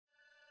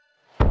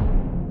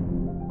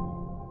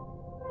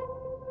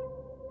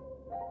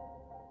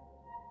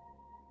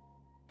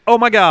Oh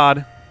my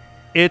god.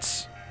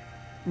 It's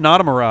not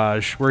a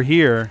mirage. We're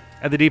here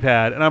at the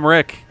D-pad, and I'm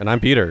Rick. And I'm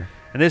Peter.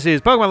 And this is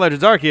Pokemon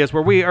Legends Arceus,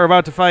 where we are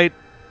about to fight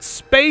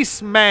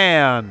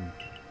Spaceman.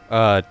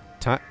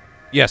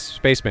 Yes,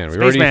 Spaceman.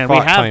 Spaceman. We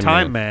have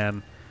Time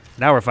Man.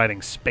 Now we're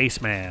fighting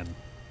Spaceman.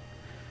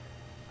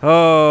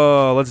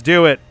 Oh, let's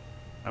do it.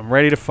 I'm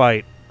ready to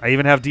fight. I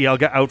even have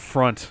Dialga out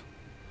front.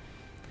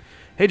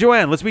 Hey,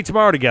 Joanne, let's meet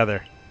tomorrow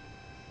together.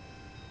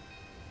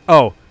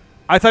 Oh,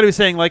 I thought he was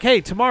saying, like, hey,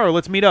 tomorrow,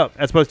 let's meet up,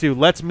 as opposed to,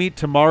 let's meet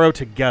tomorrow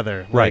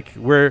together. Right. Like,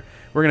 we're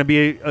going to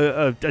be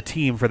a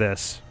team for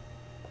this.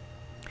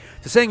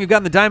 So saying you've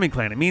gotten the Diamond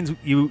Clan, it means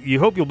you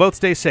hope you'll both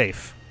stay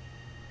safe.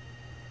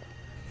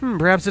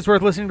 Perhaps it's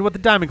worth listening to what the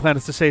Diamond Clan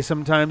has to say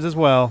sometimes as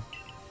well.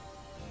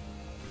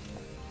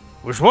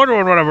 We're sworn to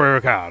whatever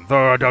we can,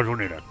 though don't you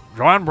need it.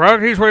 Joanne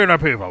Bragg, he's where the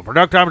people.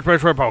 Product time and space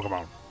for a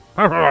Pokemon.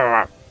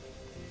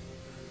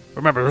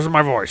 Remember, this is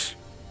my voice.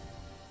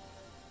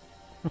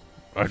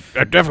 I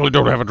definitely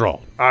don't have a draw.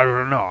 I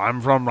don't know.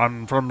 I'm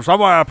from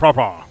somewhere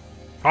proper.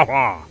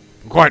 Proper.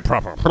 Quite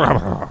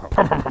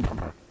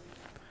proper.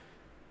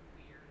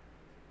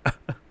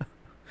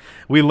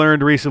 We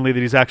learned recently that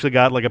he's actually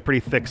got like a pretty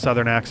thick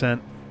Southern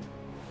accent.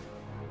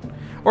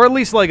 Or at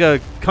least like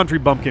a country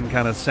bumpkin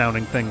kind of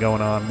sounding thing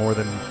going on more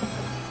than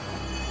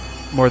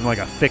like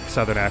a thick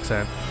Southern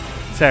accent.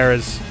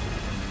 Sarah's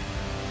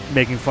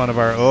making fun of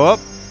our...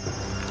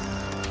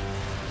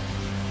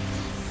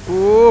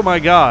 Oh my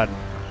god.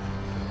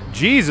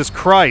 Jesus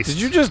Christ.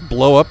 Did you just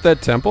blow up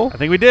that temple? I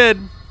think we did.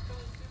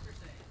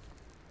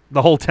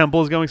 The whole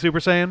temple is going Super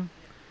Saiyan.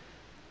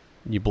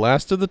 You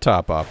blasted the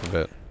top off of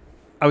it.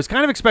 I was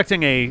kind of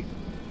expecting a...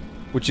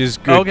 Which is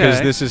good, because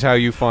Okay. this is how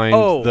you find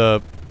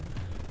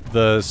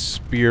the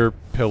spear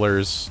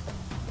pillars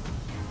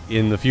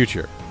in the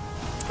future.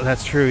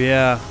 That's true,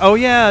 yeah. Oh,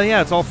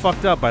 yeah, it's all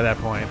fucked up by that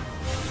point.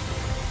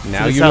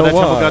 Now So you how know that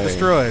temple why. got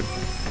destroyed.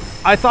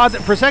 I thought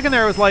that for a second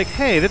there, I was like,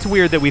 hey, that's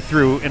weird that we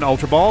threw an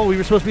Ultra Ball. We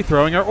were supposed to be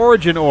throwing our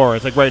Origin Ore.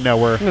 It's like, right now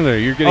we're... No,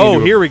 you're getting Oh,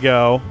 into here a we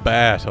go.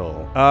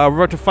 battle. We're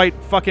about to fight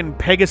fucking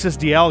Pegasus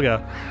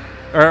Dialga.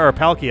 Or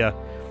Palkia.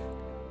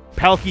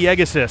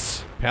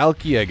 Palkiegasis.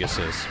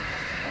 Palkiegasis.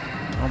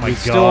 Oh my god. He's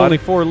still only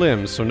 4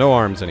 limbs, so no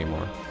arms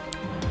anymore.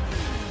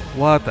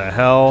 What the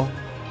hell?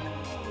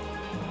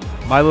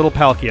 My little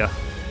Palkia.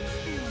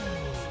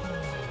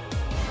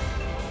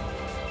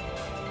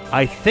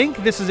 I think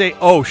this is a...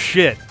 Oh,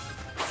 shit.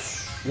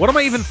 What am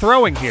I even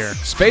throwing here?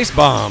 Space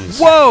bombs.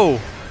 Whoa!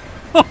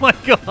 Oh my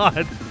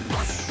god.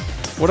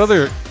 What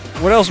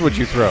else would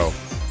you throw?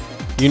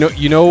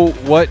 You know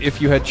what,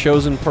 if you had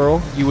chosen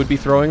Pearl, you would be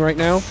throwing right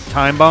now?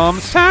 Time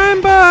bombs.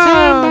 Time bomb!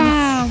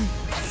 Time bomb!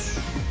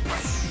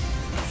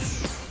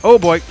 Oh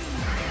boy.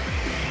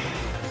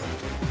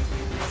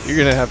 You're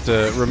gonna have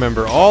to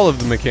remember all of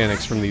the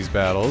mechanics from these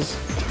battles.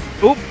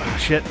 Oop,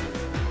 shit.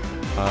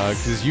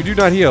 Because you do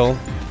not heal.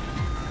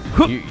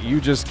 You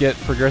just get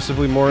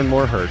progressively more and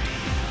more hurt.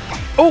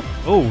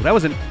 Oh, that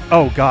wasn't...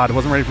 Oh god, I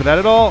wasn't ready for that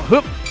at all.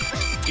 Hoop.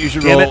 You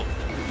should Damn roll it.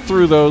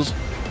 through those.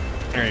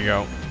 There you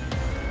go.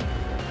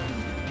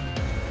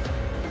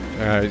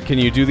 Can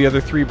you do the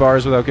other 3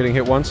 bars without getting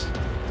hit once?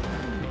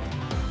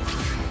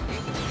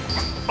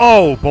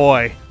 Oh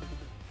boy.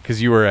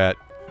 Because you were at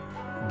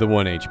the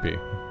 1 HP.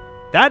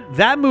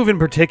 That move in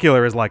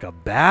particular is like a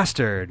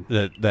bastard.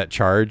 That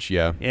charge,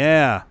 yeah.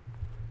 Yeah.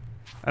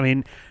 I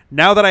mean,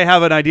 now that I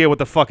have an idea what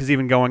the fuck is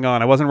even going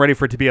on, I wasn't ready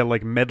for it to be a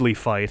like medley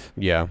fight.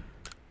 Yeah.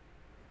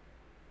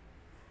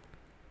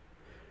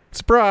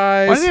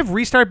 Surprise! Why do they have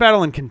restart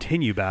battle and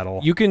continue battle?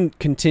 You can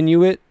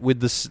continue it with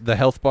the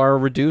health bar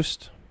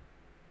reduced.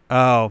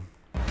 Oh.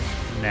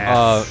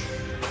 Nah.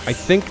 I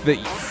think that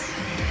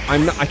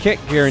I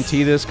can't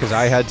guarantee this because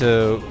I had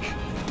to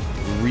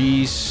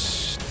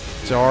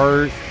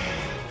restart.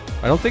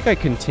 I don't think I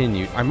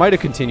continued. I might have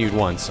continued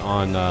once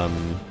on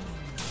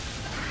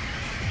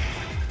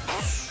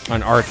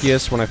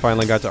Arceus when I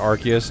finally got to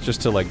Arceus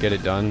just to like get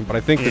it done. But I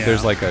think that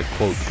there's like a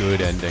quote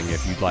good ending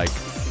if you'd like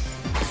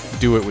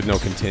do it with no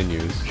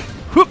continues.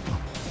 Whoop.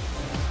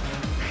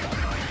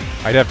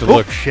 I'd have to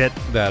look shit.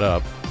 that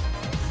up.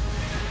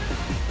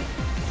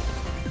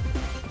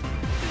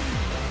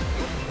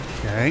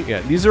 Okay.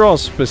 Yeah, these are all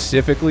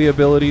specifically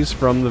abilities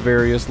from the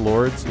various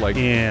lords. Like,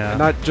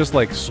 not just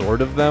like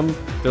sort of them.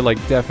 They're like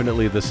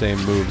definitely the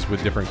same moves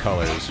with different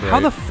colors. Right?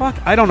 How the fuck?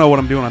 I don't know what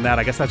I'm doing on that.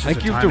 I guess that's just I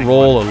think you have to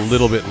roll a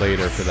little bit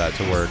later for that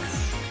to work.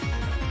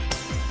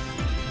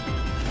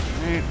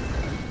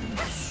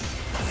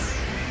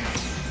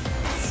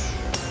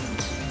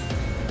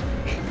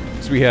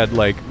 So we had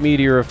like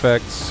meteor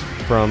effects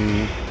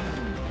from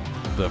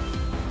the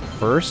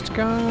first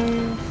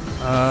guy.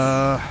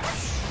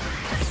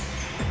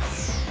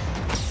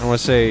 I want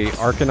to say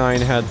Arcanine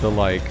had the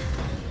like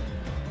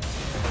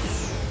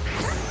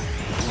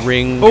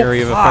ring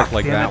area of effect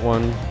like that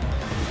one.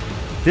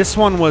 This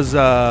one was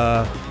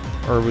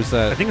or was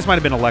that? I think this might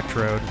have been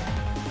Electrode.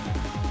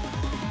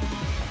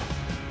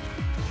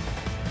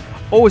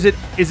 Oh, is it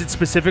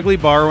specifically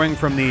borrowing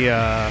from the...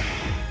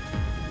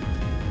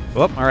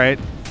 Oh, all right.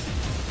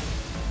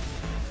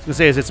 was gonna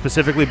say, is it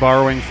specifically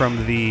borrowing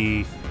from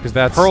the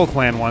Pearl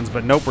Clan ones?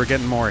 But nope, we're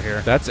getting more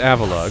here. That's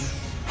Avalugg.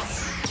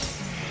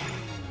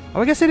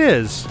 Oh, I guess it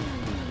is.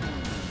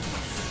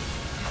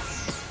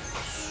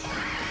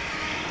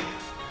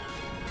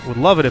 Would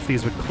love it if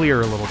these would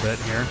clear a little bit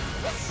here.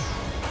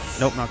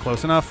 Nope, not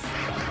close enough.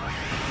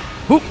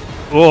 Whoop!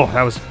 Oh,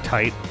 that was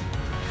tight.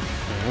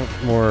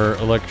 More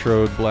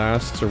electrode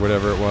blasts or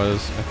whatever it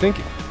was. I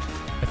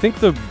think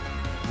the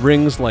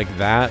rings like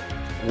that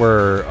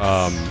were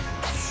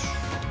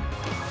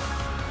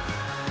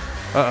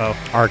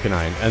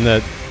Arcanine,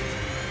 and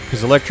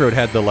because Electrode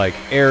had the like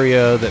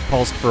area that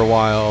pulsed for a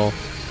while,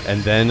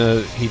 and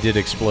then he did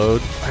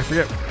explode. I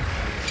forget.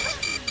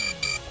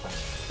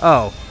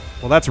 Oh,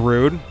 well, that's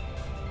rude.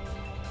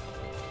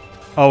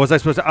 Oh, was I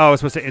supposed to? Oh, I was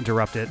supposed to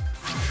interrupt it.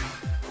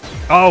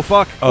 Oh,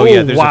 fuck. Oh,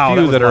 yeah, there's a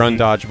few that are lucky.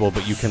 undodgeable,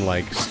 but you can,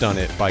 like, stun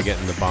it by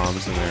getting the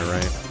bombs in there,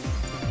 right?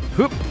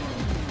 Whoop.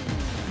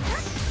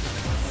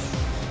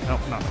 Nope,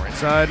 not the right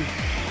side.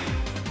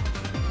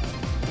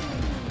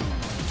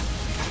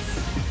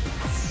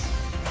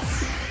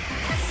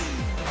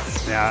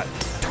 Yeah,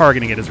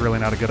 targeting it is really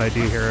not a good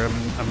idea here.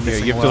 I'm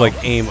missing you have to, like,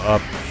 aim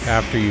up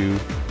after you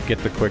get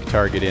the quick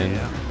target in.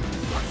 Yeah.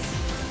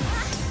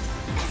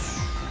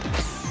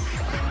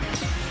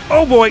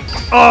 Oh, boy.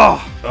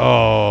 Oh.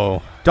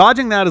 Oh.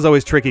 Dodging that is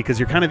always tricky because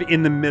you're kind of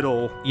in the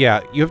middle.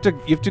 Yeah, you have to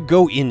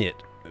go in it,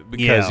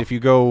 because if you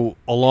go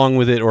along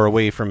with it or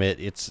away from it,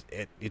 it's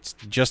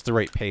just the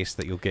right pace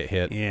that you'll get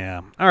hit.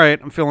 Yeah. All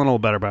right, I'm feeling a little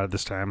better about it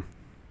this time.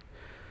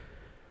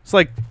 It's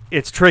like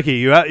it's tricky.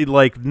 You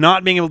like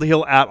not being able to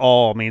heal at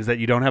all means that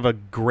you don't have a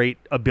great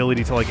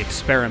ability to like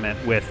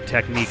experiment with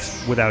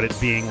techniques without it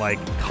being like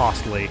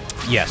costly.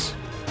 Yes.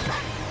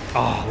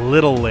 Oh,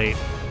 little late.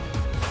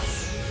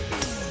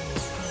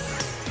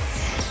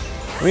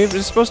 I mean,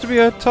 it's supposed to be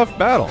a tough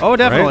battle. Oh,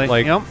 definitely. Right?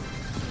 Like, yep.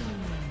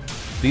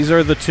 These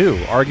are the two.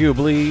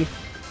 Arguably,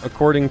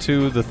 according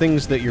to the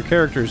things that your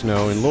characters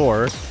know in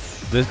lore,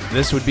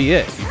 this would be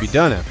it. You'd be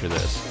done after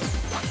this.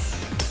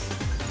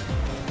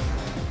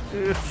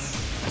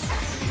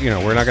 You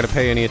know, we're not going to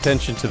pay any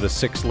attention to the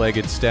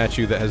six-legged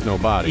statue that has no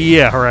body.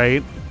 Yeah,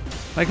 right.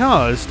 Like,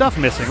 oh, there's stuff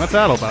missing. What's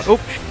that all about? Oh,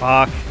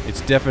 fuck. It's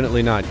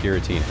definitely not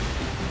Giratina.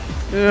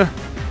 Yeah.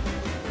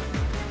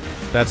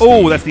 That's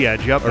the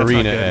edge. Yep. That's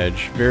arena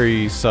edge.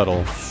 Very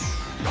subtle.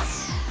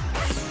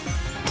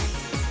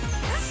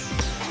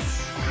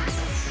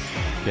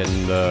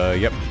 Getting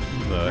the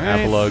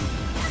Avalugg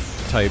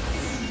type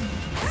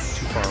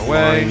too far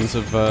away lines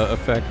of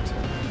effect.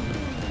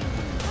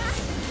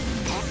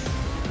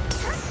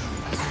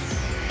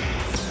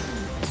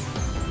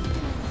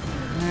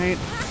 Right.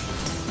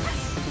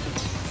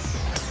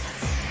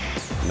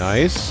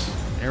 Nice.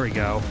 There we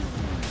go.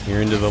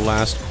 You're into the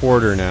last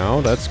quarter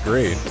now. That's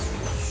great.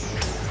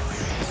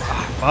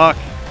 Fuck.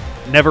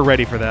 Never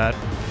ready for that.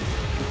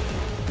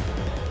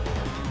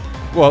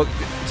 Well,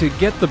 to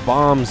get the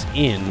bombs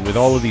in with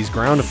all of these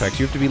ground effects,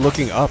 you have to be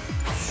looking up.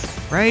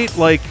 Right?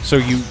 Like... So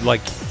you,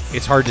 like,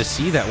 it's hard to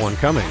see that one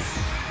coming.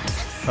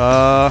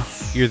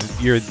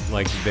 You're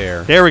like,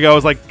 there. There we go. I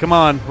was like, come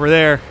on. We're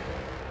there.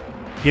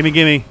 Gimme,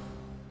 gimme.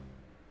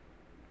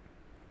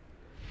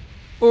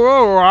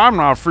 Oh, I'm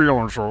not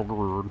feeling so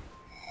good.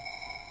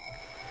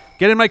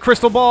 Get in my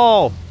crystal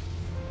ball.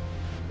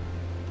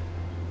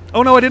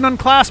 Oh no, I didn't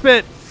unclasp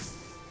it.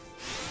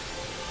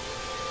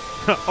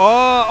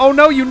 Oh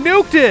no, you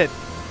nuked it.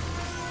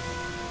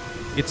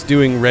 It's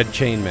doing red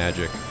chain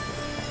magic.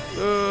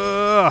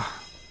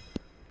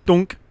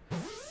 Dunk.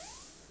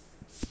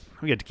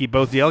 We get to keep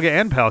both Dialga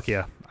and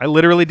Palkia. I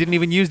literally didn't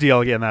even use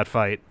Dialga in that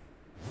fight.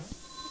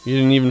 You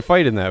didn't even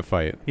fight in that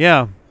fight.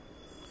 Yeah.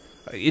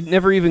 It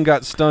never even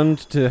got stunned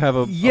to have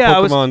a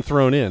Pokemon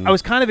thrown in. I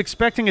was kind of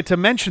expecting it to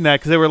mention that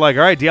because they were like,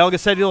 all right, Dialga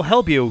said he'll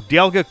help you.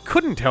 Dialga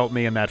couldn't help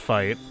me in that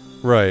fight.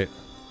 Right.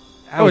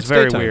 That was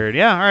very weird.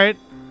 Yeah, all right.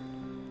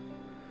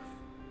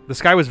 The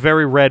sky was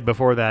very red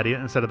before that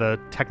instead of the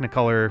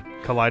Technicolor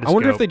kaleidoscope. I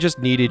wonder if they just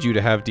needed you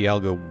to have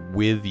Dialga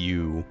with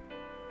you.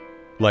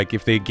 Like,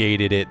 if they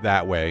gated it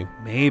that way.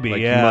 Maybe,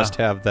 like, yeah. you must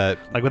have that.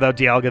 Like, without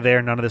Dialga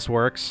there, none of this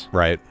works.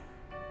 Right.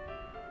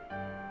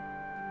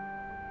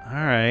 All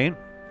right.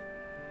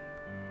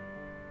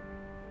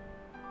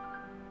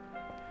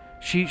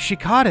 She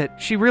caught it.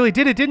 She really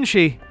did it, didn't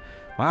she?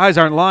 My eyes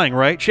aren't lying,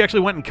 right? She actually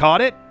went and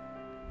caught it?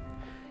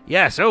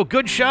 Yes, oh,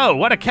 good show.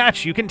 What a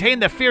catch. You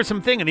contained the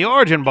fearsome thing in the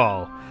Origin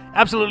Ball.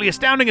 Absolutely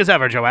astounding as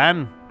ever,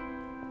 Joanne.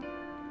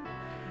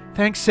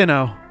 Thanks,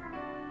 Sinnoh.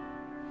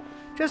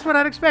 Just what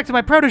I'd expect of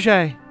my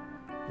protege.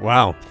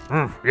 Wow.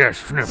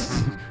 Yes.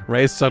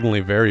 Ray's suddenly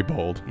very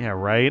bold. Yeah,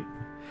 right?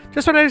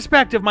 Just what I'd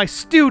expect of my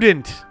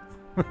student.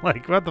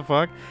 Like, what the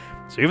fuck?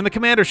 So even the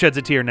commander sheds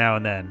a tear now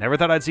and then. Never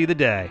thought I'd see the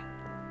day.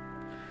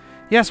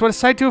 Yes, what a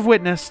sight to have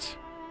witnessed.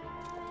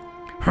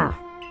 Does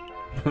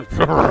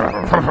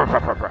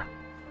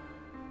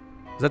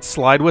that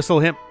slide whistle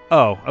him?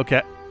 Oh,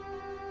 okay.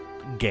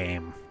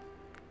 Game.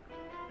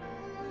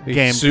 He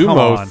Game.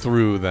 sumo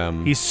through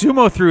them. He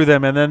sumo through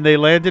them, and then they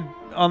landed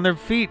on their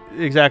feet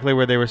exactly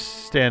where they were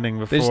standing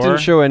before. They just didn't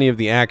show any of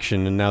the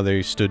action, and now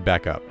they stood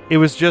back up. It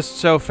was just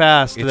so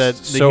fast It's that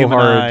the so human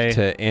hard eye...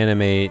 to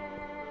animate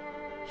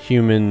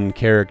human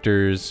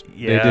characters.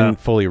 Yeah. They didn't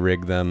fully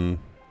rig them.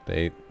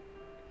 They,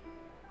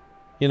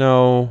 you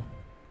know,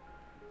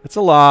 it's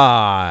a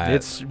lot.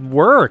 It's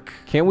work.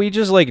 Can't we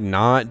just like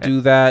not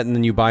do that, and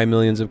then you buy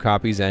millions of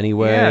copies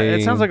anyway? Yeah,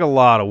 it sounds like a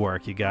lot of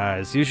work, you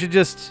guys. You should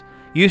just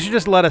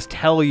let us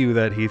tell you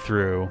that he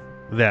threw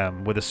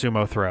them with a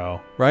sumo throw.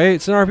 Right?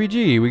 It's an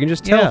RPG. We can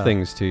just tell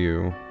things to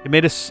you.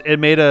 It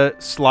made a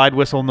slide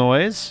whistle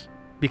noise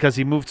because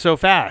he moved so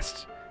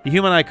fast. The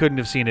human eye couldn't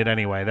have seen it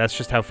anyway. That's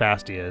just how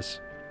fast he is.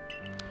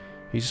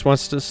 He just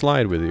wants to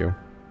slide with you.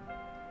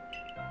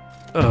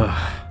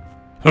 Ugh.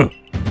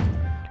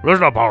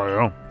 Listen up,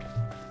 Palkia.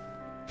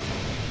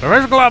 There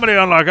is a calamity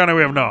unlike any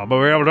we have known, but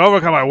we were able to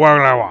overcome it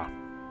wherever we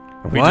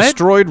want. We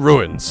destroyed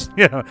ruins.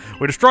 Yeah,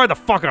 we destroyed the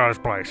fuck out of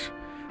this place.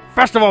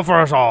 Festival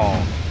for us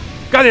all.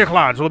 Gather your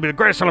clans. It will be the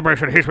greatest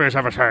celebration Hisui has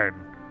ever seen.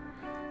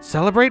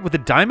 Celebrate with the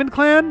Diamond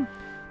Clan?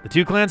 The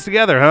two clans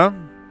together, huh?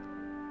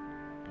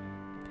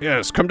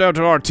 Yes, come down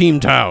to our team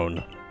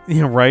town.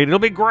 Yeah, right. It'll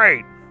be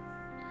great.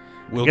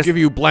 We'll give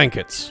you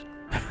blankets.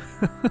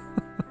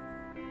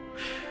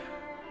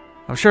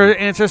 I'm sure the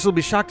ancestors will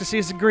be shocked to see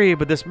us agree,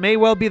 but this may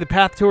well be the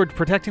path toward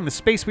protecting the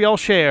space we all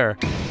share.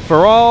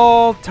 For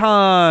all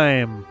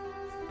time.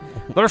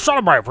 Let us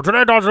celebrate, for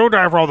today dawns a new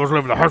day for all those who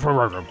live in the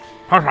Hisui region.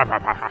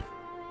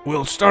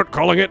 We'll start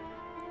calling it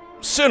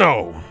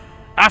Sinnoh.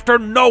 After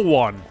no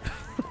one.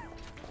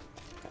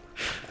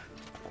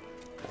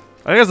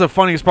 I guess the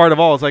funniest part of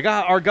all is like,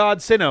 our god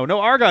Sinnoh.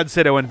 No, our god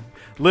Sinnoh. And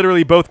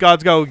literally both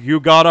gods go, you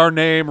got our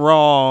name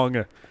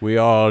wrong. We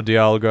are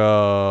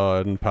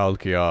Dialga and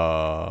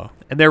Palkia.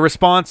 And their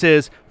response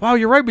is, wow,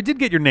 you're right, we did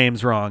get your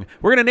names wrong.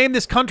 We're going to name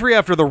this country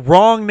after the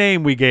wrong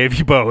name we gave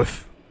you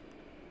both.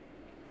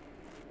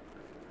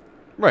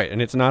 Right,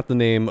 and it's not the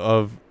name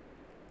of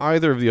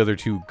either of the other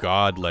two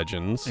god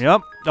legends.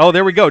 Yep. Oh,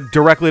 there we go.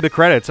 Directly to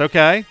credits.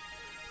 Okay.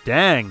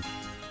 Dang.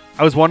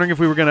 I was wondering if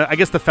we were going to... I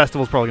guess the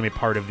festival's probably going to be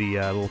part of the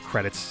little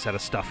credits set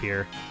of stuff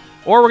here.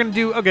 Or we're going to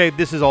do... Okay,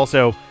 this is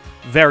also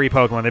very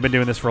Pokemon. They've been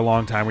doing this for a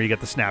long time where you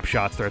get the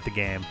snapshots throughout the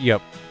game.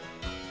 Yep.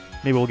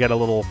 Maybe we'll get a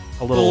little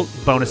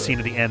bonus scene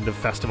at the end of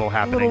festival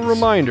happenings. A little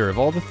reminder of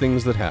all the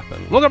things that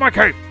happen. Look at my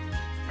cape!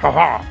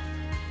 Ha-ha!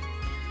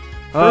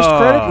 First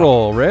credit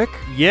roll, Rick.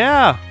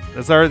 Yeah.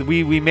 That's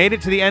we made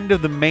it to the end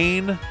of the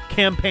main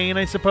campaign,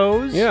 I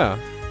suppose. Yeah.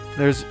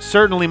 There's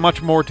certainly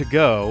much more to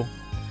go.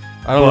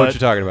 I don't know what you're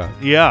talking about.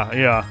 Yeah,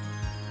 yeah.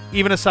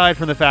 Even aside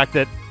from the fact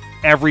that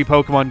every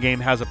Pokemon game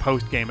has a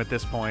post-game at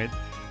this point,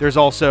 there's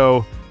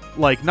also,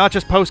 like, not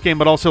just post-game,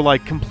 but also,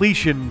 like,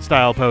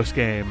 completion-style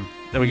post-game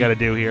that we got to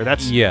do here.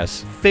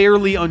 That's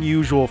fairly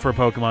unusual for a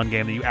Pokemon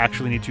game that you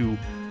actually need to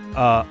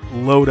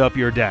load up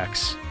your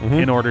decks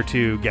in order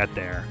to get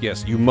there.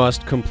 Yes, you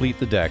must complete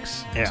the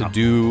decks to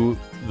do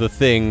the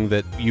thing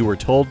that you were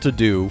told to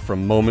do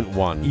from moment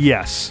one.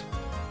 Yes.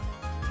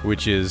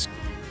 Which is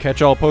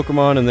catch all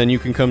Pokemon and then you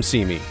can come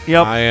see me.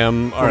 Yep. I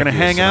am Arceus, We're going to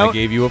hang out. I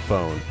gave you a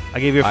phone.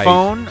 I gave you a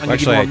phone.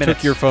 Actually, I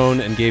took your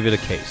phone and gave it a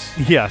case.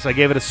 Yes, I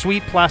gave it a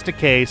sweet plastic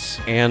case.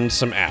 And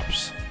some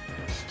apps.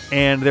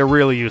 And they're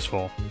really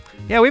useful.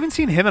 Yeah, we haven't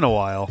seen him in a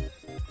while.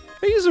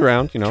 He's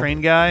around, you know.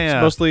 Train guy, yeah.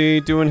 He's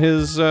mostly doing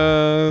his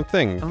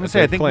thing. I'm gonna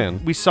say, I think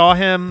we saw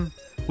him.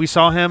 We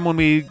saw him when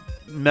we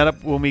met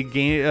up when we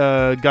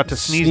got to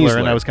Sneasler,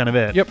 and that was kind of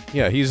it. Yep.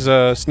 Yeah, he's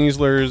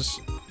Sneasler's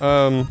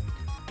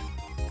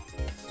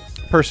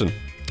person.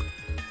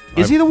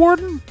 Is he the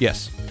warden?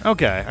 Yes.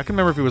 Okay, I can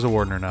remember if he was a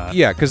warden or not.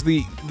 Yeah, because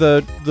the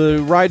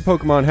ride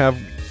Pokemon have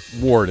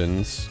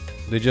wardens.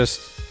 They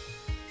just.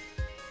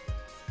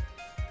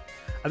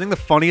 I think the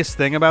funniest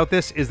thing about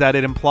this is that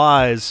it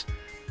implies.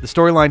 The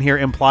storyline here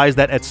implies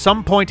that at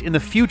some point in the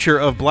future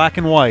of Black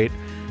and White,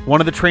 one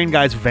of the train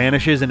guys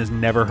vanishes and is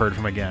never heard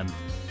from again.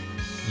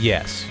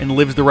 Yes. And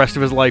lives the rest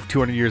of his life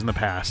 200 years in the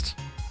past.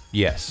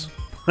 Yes.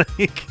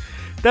 Like,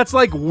 that's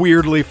like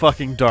weirdly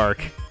fucking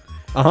dark.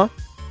 Uh-huh.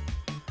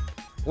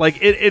 Like,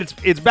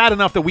 it's bad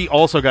enough that we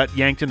also got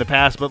yanked in the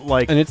past, but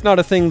like... And it's not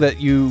a thing that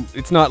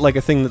it's not like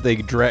a thing that they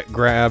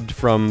grabbed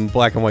from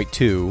Black and White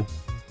 2.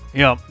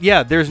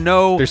 Yeah, there's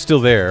no... They're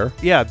still there.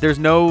 Yeah, there's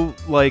no,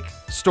 like,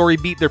 story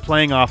beat they're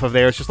playing off of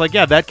there. It's just like,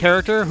 yeah, that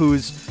character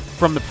who's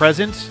from the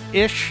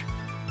present-ish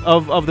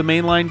of the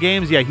mainline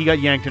games, yeah, he got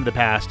yanked into the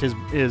past.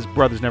 His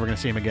brother's never going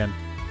to see him again.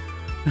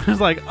 It's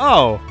like,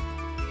 oh.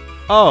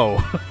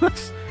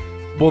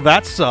 Well,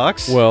 that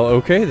sucks. Well,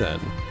 okay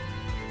then.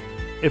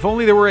 If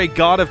only there were a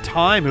god of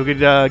time who could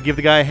give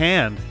the guy a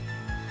hand.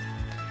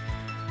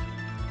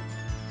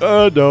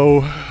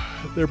 No.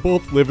 They're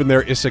both living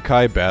their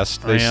isekai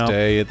best. They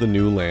stay at the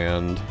new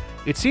land.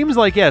 It seems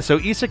like, yeah, so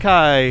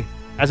isekai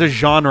as a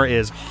genre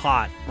is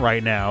hot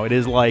right now. It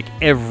is, like,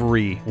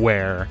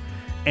 everywhere.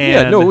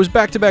 And yeah, no, it was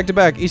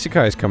back-to-back-to-back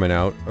isekais coming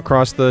out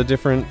across the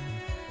different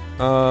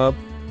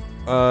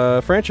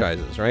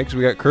franchises, right? Because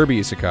we got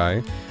Kirby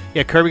Isekai.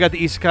 Yeah, Kirby got the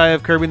isekai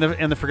of Kirby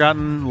and the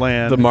Forgotten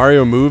Land. The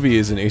Mario movie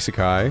is an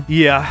isekai.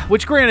 Yeah,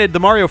 which granted, the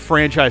Mario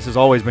franchise has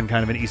always been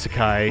kind of an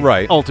isekai.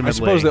 Right. Ultimately, I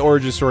suppose the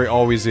origin story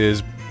always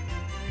is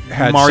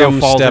had Mario some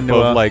falls step into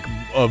of like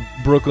a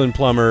Brooklyn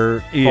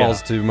plumber Yeah.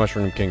 falls to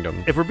Mushroom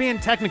Kingdom. If we're being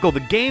technical, the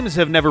games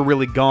have never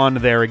really gone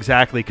there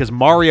exactly because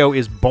Mario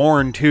is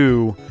born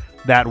to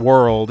that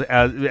world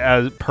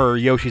as per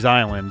Yoshi's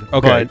Island.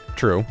 Okay, But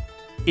true.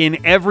 in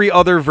every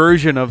other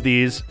version of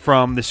these,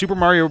 from the Super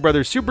Mario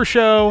Brothers Super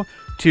Show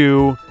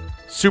to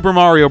Super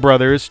Mario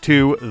Brothers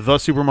to the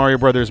Super Mario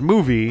Brothers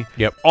movie,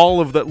 Yep.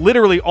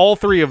 literally all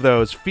three of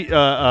those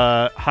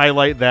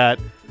highlight that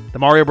the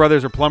Mario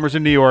Brothers are plumbers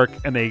in New York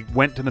and they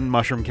went to the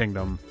Mushroom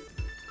Kingdom.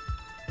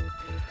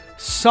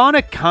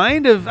 Sonic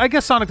I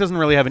guess Sonic doesn't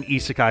really have an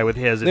isekai with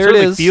his. It There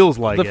certainly it is. feels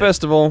like the it.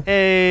 festival.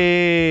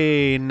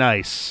 Hey,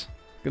 nice.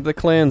 The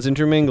clans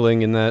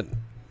intermingling in that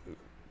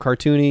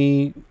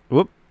cartoony.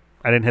 Whoop.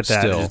 I didn't hit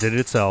that. Still. It just did it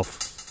itself.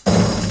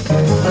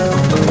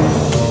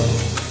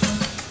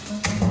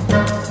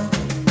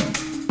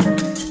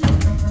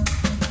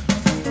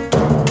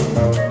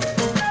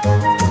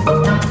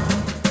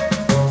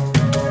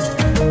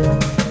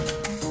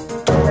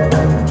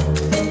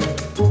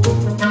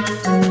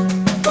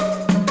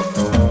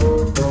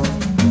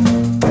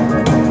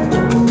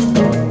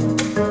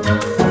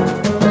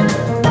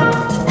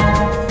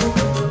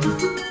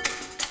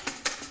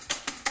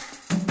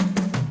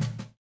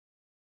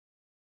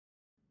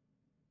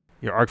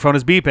 Your ARC phone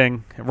is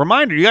beeping.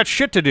 Reminder, you got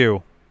shit to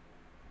do.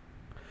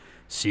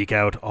 Seek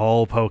out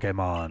all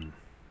Pokemon.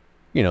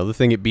 You know, the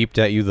thing it beeped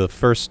at you the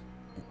first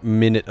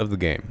minute of the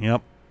game.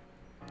 Yep.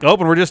 Oh,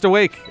 and we're just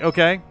awake.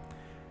 Okay.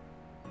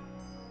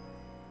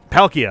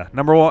 Palkia,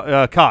 number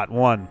one, caught,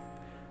 1.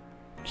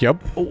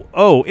 Yep.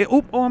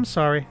 Oh, I'm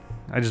sorry.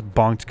 I just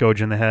bonked Goj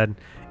in the head.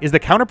 Is the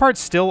counterpart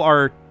still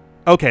our...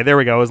 Okay, there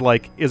we go. Is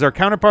the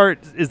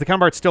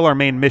counterpart still our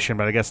main mission?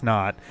 But I guess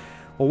not.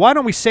 Well, why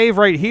don't we save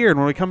right here, and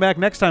when we come back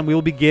next time, we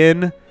will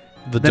begin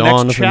The the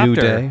dawn next of a new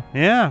chapter. day.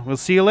 Yeah, we'll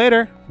see you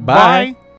later. Bye. Bye.